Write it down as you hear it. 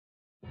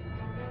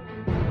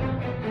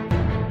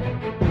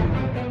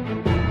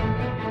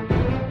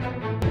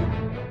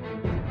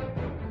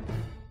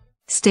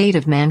state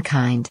of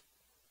mankind.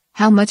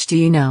 How much do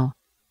you know?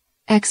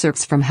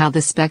 Excerpts from How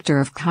the Spectre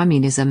of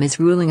Communism is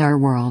Ruling Our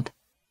World.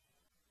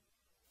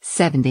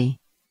 70.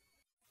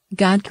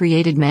 God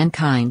created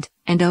mankind,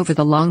 and over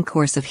the long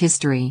course of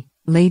history,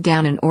 laid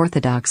down an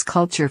orthodox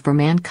culture for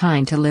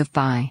mankind to live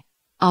by.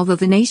 Although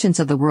the nations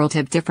of the world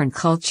have different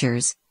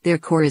cultures, their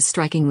core is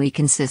strikingly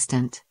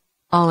consistent.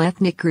 All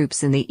ethnic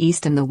groups in the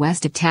East and the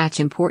West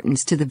attach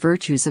importance to the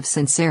virtues of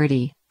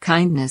sincerity,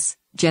 kindness,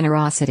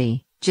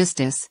 generosity,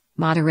 justice,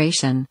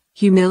 moderation,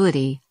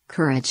 humility,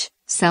 courage,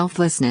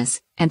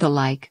 selflessness, and the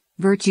like,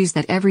 virtues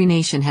that every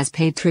nation has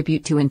paid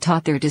tribute to and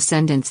taught their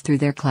descendants through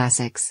their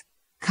classics.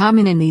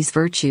 Common in these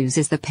virtues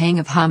is the paying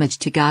of homage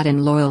to God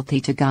and loyalty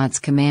to God's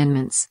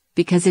commandments,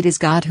 because it is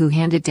God who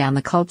handed down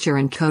the culture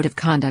and code of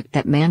conduct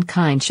that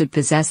mankind should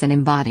possess and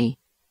embody.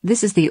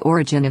 This is the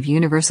origin of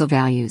universal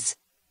values.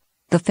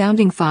 The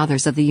founding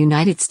fathers of the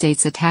United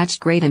States attached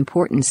great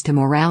importance to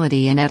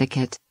morality and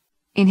etiquette.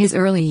 In his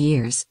early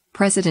years,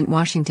 President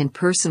Washington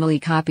personally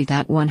copied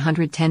out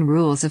 110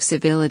 rules of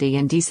civility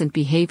and decent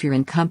behavior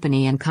in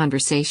company and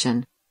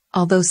conversation.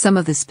 Although some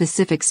of the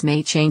specifics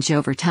may change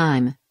over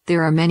time,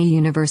 there are many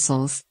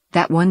universals: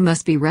 that one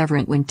must be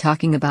reverent when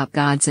talking about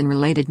gods and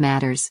related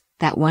matters,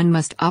 that one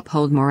must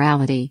uphold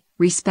morality,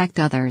 respect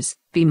others,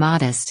 be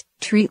modest,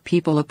 treat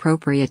people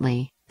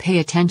appropriately, pay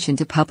attention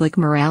to public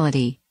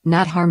morality,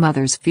 not harm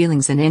others'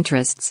 feelings and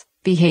interests,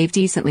 behave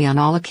decently on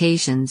all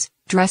occasions,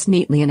 dress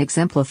neatly and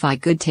exemplify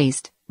good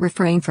taste,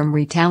 refrain from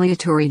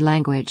retaliatory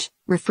language,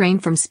 refrain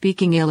from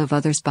speaking ill of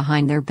others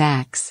behind their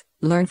backs,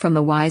 learn from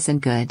the wise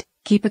and good,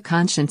 keep a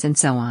conscience, and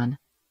so on.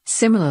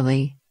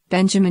 Similarly,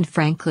 Benjamin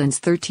Franklin's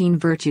 13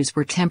 virtues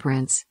were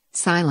temperance,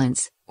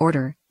 silence,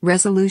 order,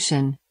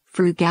 resolution,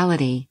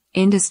 frugality,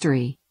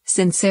 industry,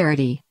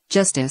 sincerity,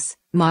 justice,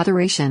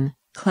 moderation,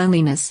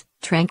 cleanliness,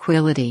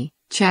 tranquility,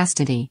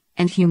 chastity,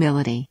 and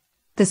humility.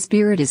 The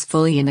spirit is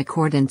fully in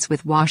accordance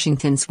with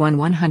Washington's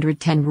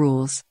 110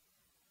 rules.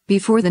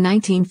 Before the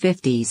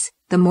 1950s,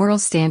 the moral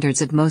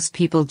standards of most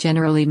people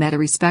generally met a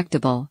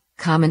respectable,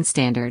 common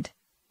standard.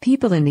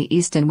 People in the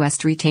East and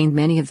West retained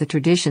many of the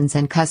traditions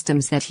and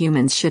customs that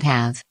humans should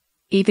have.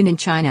 Even in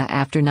China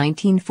after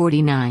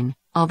 1949,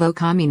 although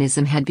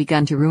communism had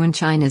begun to ruin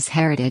China's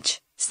heritage,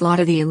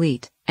 slaughter the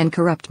elite, and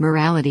corrupt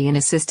morality in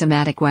a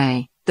systematic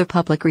way, the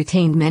public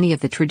retained many of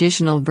the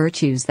traditional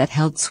virtues that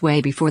held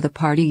sway before the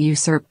party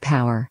usurped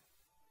power.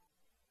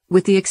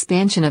 With the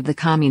expansion of the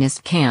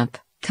communist camp,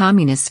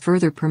 communists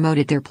further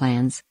promoted their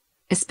plans.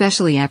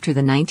 Especially after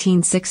the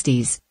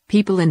 1960s,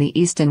 people in the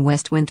East and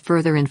West went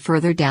further and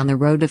further down the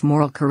road of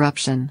moral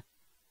corruption.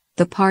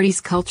 The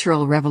party's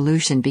cultural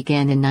revolution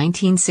began in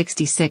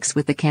 1966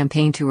 with the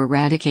campaign to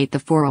eradicate the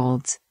Four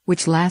Olds,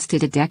 which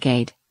lasted a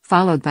decade,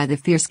 followed by the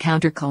fierce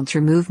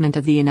counterculture movement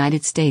of the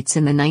United States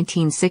in the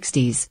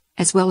 1960s,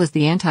 as well as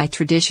the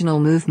anti-traditional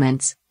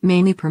movements,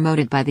 mainly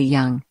promoted by the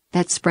young,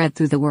 that spread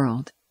through the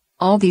world.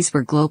 All these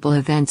were global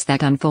events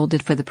that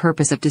unfolded for the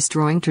purpose of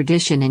destroying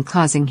tradition and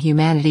causing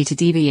humanity to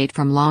deviate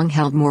from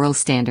long-held moral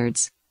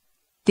standards.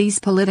 These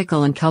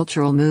political and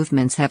cultural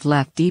movements have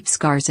left deep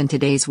scars in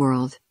today's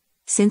world.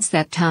 Since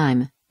that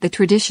time, the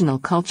traditional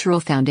cultural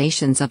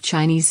foundations of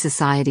Chinese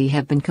society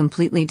have been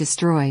completely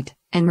destroyed,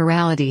 and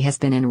morality has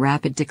been in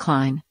rapid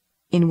decline.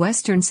 In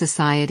Western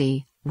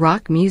society,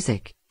 rock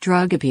music,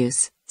 drug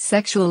abuse,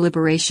 sexual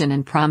liberation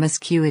and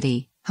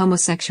promiscuity,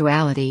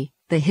 homosexuality,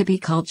 the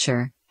hippie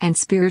culture, and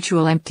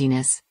spiritual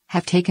emptiness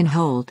have taken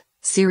hold,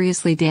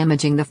 seriously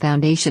damaging the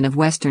foundation of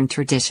Western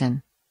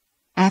tradition.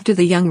 After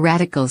the young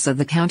radicals of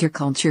the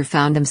counterculture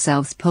found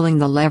themselves pulling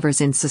the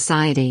levers in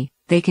society,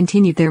 they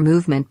continued their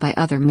movement by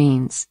other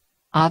means.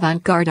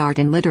 Avant-garde art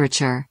and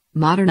literature,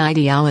 modern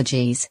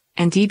ideologies,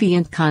 and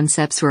deviant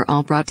concepts were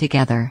all brought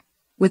together.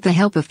 With the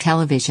help of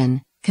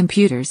television,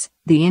 computers,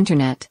 the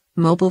internet,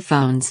 mobile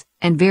phones,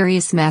 and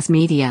various mass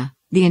media,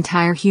 the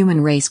entire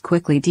human race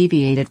quickly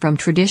deviated from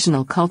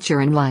traditional culture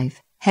and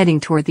life, heading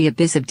toward the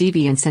abyss of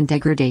deviance and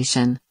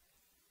degradation.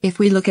 If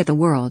we look at the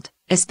world,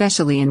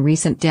 especially in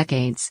recent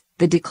decades,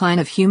 the decline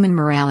of human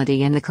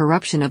morality and the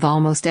corruption of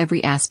almost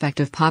every aspect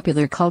of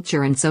popular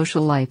culture and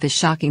social life is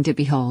shocking to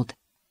behold.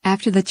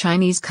 After the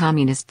Chinese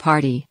Communist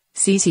Party,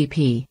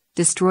 CCP,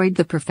 destroyed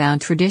the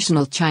profound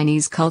traditional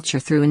Chinese culture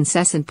through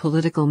incessant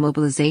political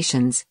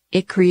mobilizations,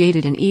 it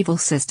created an evil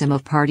system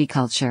of party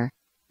culture.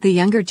 The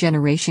younger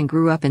generation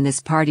grew up in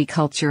this party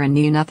culture and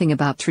knew nothing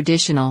about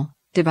traditional,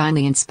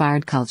 divinely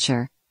inspired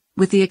culture.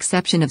 With the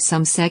exception of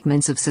some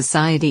segments of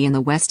society in the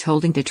West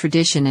holding to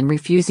tradition and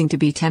refusing to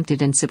be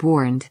tempted and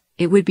suborned,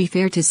 it would be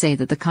fair to say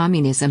that the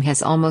communism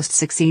has almost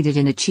succeeded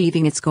in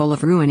achieving its goal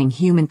of ruining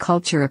human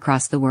culture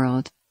across the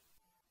world.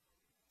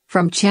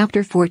 From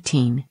Chapter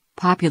 14,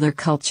 Popular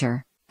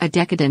Culture, A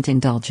Decadent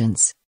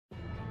Indulgence.